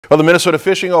Well, the Minnesota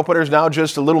Fishing Opener is now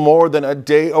just a little more than a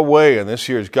day away, and this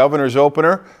year's Governor's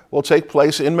Opener will take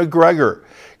place in McGregor.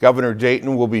 Governor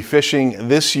Dayton will be fishing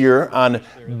this year on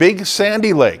Big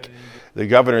Sandy Lake. The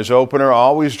Governor's Opener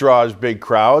always draws big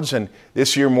crowds, and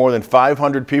this year more than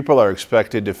 500 people are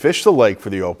expected to fish the lake for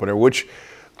the opener, which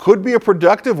could be a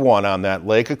productive one on that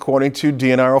lake, according to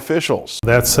DNR officials.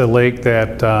 That's a lake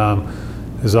that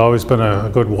has always been a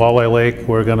good walleye lake.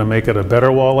 We're going to make it a better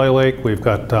walleye lake. We've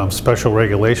got special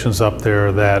regulations up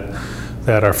there that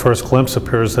our first glimpse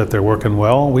appears that they're working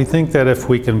well. We think that if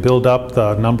we can build up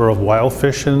the number of wild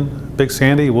fish in Big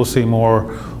Sandy, we'll see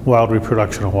more wild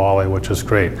reproduction of walleye, which is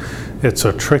great. It's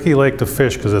a tricky lake to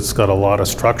fish because it's got a lot of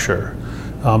structure.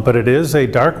 But it is a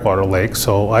dark water lake,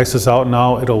 so ice is out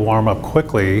now, it'll warm up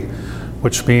quickly,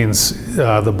 which means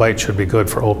the bite should be good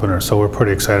for opener. So we're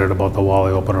pretty excited about the walleye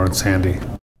opener in Sandy.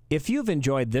 If you've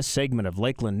enjoyed this segment of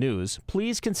Lakeland News,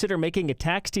 please consider making a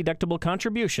tax-deductible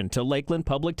contribution to Lakeland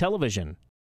Public Television.